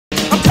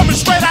coming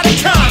straight out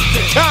of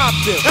Compton.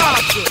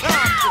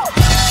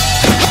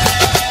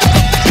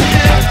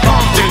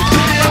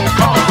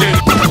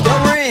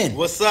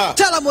 What's up?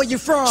 Tell them where you're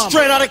from.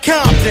 Straight out of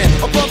Compton.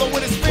 A brother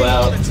with his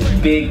well,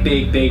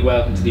 big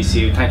welcome to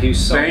DCU. Thank you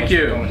so much. Thank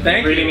you.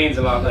 It really means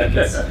a lot. Like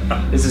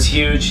this is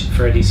huge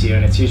for DCU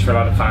and it's huge for a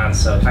lot of fans.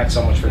 So thanks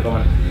so much for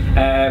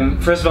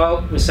coming. First of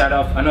all, we start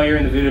off. I know you were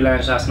in the Voodoo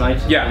Lounge last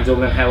night. Yeah. In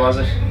Dublin. How was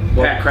it?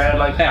 What the crowd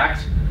like?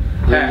 Packed.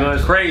 Good.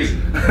 Crazy.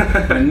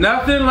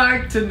 Nothing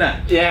like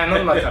tonight. Yeah,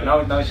 nothing like that.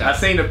 No shot. I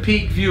seen a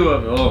peak view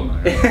of it. Oh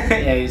my God.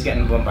 Yeah, he's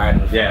getting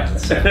bombarded with yeah.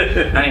 So,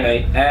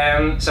 anyway,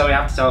 so we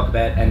have to talk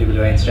about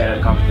NWA and Straight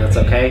Outta Compton. That's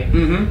okay.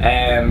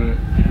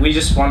 We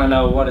just want to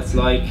know what it's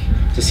like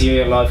to see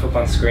your life up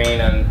on screen,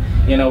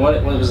 and you know what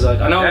it was like.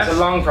 I know it's a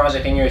long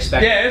project, and you're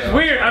expecting. Yeah, it's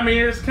weird. I mean,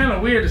 it's kind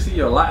of weird to see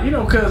your life, you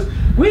know, because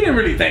we didn't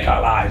really think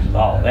our lives was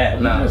all that.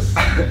 No.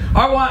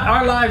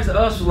 Our lives to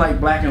us was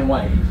like black and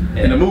white,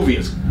 and the movie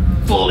is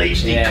full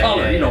HD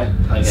color, you know,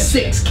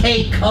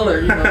 6K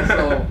color, you know,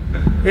 so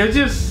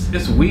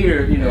it's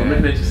weird, you know,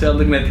 looking at yourself,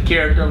 looking at the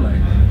character, I'm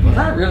like, was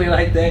I really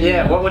like that?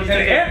 Yeah, what do you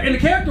think? And the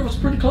character was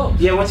pretty close.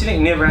 Yeah, what do you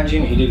think? Neil Brand Jr.,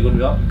 he did a good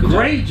job?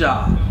 Great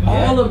job.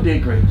 All of them did a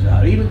great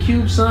job. Even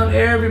Cube's son,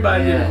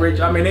 everybody did a great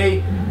job. I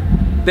mean,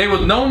 they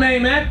was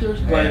no-name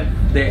actors, but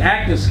their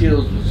acting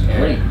skills was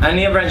great. And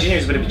Neil Brand Jr.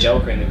 is a bit of a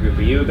joker in the group.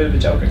 Are you a bit of a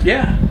joker?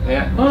 Yeah.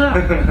 Yeah. Oh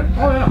yeah.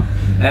 Oh yeah.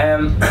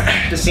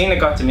 The scene that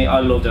got to me, I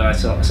loved it. I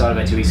saw it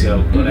about 2 weeks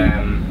ago. But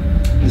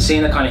the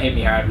scene that kind of hit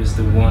me hard was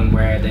the one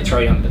where the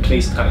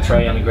police kind of throw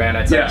you on the ground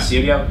outside the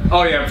studio.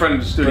 Oh yeah, in front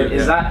of the studio. But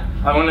is that?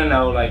 I want to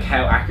know like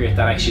how accurate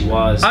that actually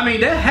was. I mean,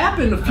 that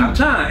happened a few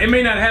times. It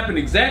may not happen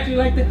exactly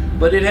like that,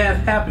 but it has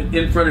happened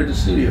in front of the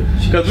studio.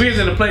 Because we was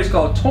in a place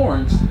called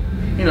Torrance.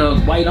 You know,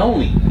 it's white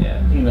only. Yeah.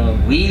 You know,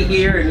 weed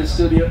here in the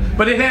studio.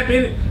 But it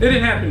happened. It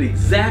didn't happen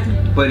exactly,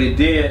 but it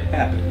did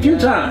happen a few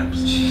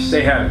times.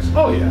 They happened.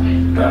 Oh yeah.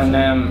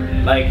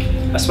 And like,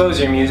 I suppose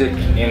your music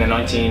in the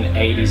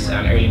 1980s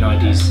and early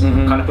 90s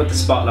kind of put the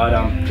spotlight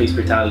on police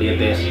brutality a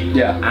bit.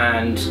 Yeah.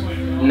 And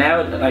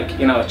now, like,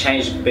 you know, it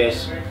changed a bit.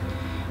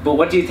 But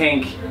what do you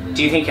think?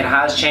 Do you think it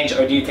has changed,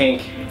 or do you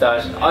think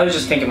that? I was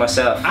just thinking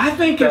myself. I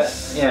think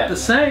it's the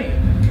same.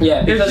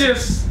 Yeah. It's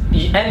just.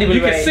 NWA,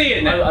 you can see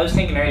it now. I was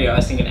thinking earlier, I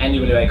was thinking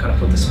NWA kind of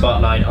put the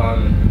spotlight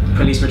on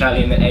police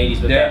brutality in the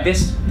 80s, but then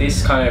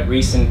this kind of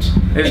recent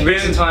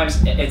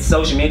times, it's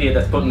social media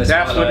that's putting the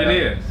spotlight on. That's what it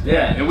is.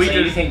 Yeah. And we so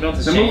you think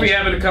nothing's the changed? movie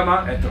happened to come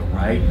out at the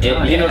right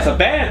time. You know, it's a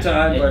bad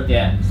time, but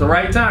it's the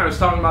right time. It's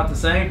talking about the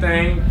same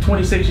thing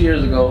 26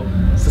 years ago.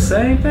 It's the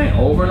same thing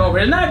over and over.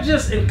 It's not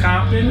just in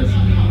Compton, it's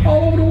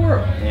all over the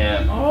world.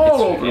 Yeah.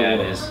 All over the world. Yeah,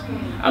 it is.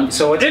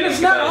 So and it's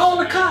not all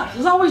the cops.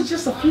 There's always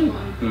just a few.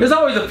 There's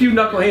always a few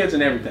knuckleheads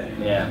and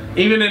everything. Yeah.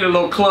 Even in a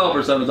little club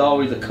or something, there's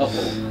always a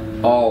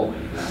couple.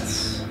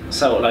 Always.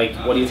 So, like,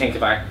 what do you think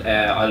about?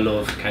 I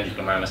love Kendrick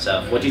Lamar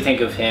myself. What do you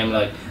think of him?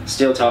 Like,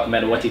 still talking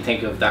about it. What do you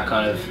think of that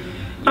kind of?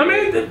 I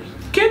mean,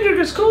 Kendrick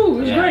is cool.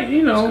 It's great,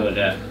 you know. It's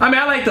good, I mean,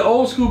 I like the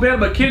old school better,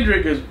 but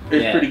Kendrick is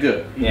pretty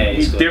good. Yeah,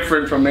 he's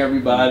different from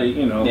everybody,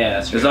 you know. Yeah,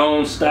 that's his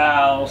own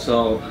style.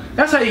 So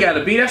that's how you got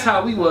to be. That's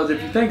how we was,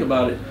 if you think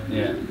about it.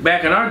 Yeah.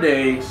 Back in our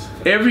days,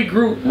 every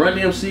group, Run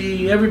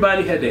DMC,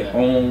 everybody had their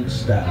own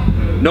style.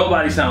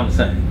 Nobody sounded the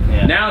same.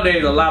 Yeah.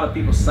 Nowadays, a lot of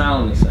people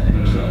sound the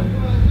same.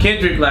 So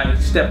Kendrick like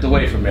stepped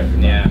away from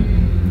everything. Yeah.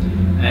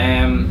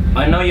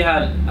 I know you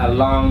had a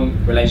long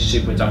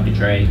relationship with Dr.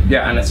 Dre.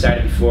 Yeah. And it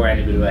started before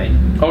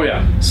NWA. Oh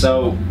yeah.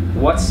 So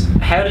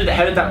how did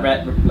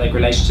that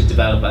relationship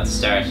develop at the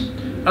start?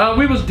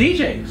 We was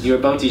DJs. You were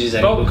both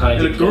DJs. Both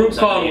in a group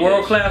called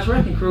World Class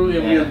Wrecking Crew,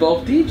 and we were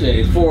both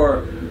DJs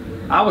for,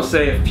 I would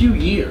say, a few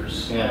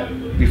years. Yeah.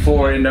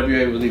 Before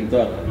NWA was even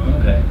thought of.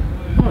 Okay.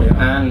 Oh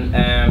yeah. And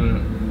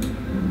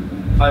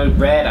I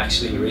read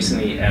actually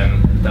recently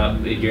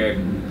that your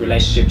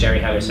relationship, Jerry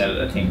Heller said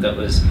it, I think that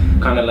was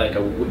kind of like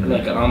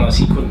almost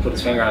he couldn't put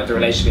his finger on it, the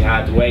relationship he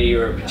had, the way you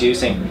were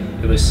producing,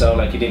 it was so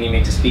like you didn't even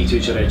need to speak to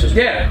each other. Just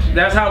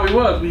that's how we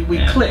was.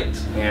 We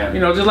clicked. Yeah. You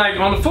know, just like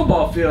on the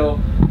football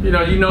field, you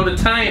know the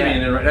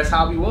timing, and that's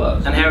how we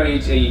was. And how are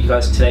you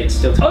guys today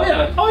still talking?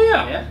 Oh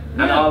yeah.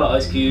 And all of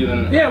Ice Cube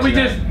and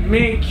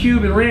me and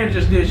Cube and Ren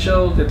just did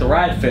shows at the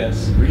Ride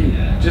Fest. Really?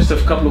 Just a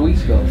couple of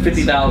weeks ago.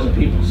 50,000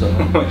 people. So.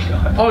 Oh my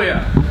God. Oh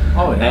yeah.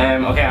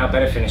 Okay, I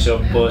better finish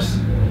up. But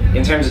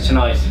in terms of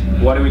tonight,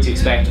 what are we to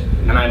expect?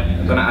 And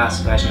I'm gonna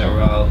ask a question that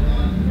we're all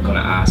gonna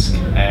ask.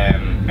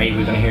 Are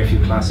we gonna hear a few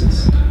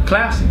classics?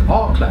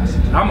 All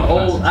classics.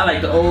 I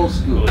like the old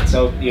school.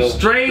 So you'll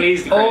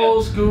straight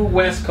old school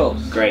West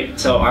Coast. Great.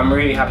 So I'm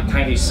really happy.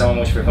 Thank you so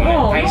much for coming.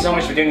 Thank you so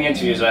much for doing the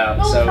interview as well.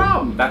 No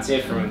problem. That's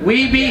it from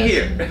We be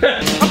here.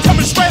 I'm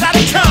coming straight out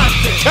of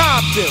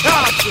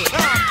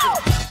Compton.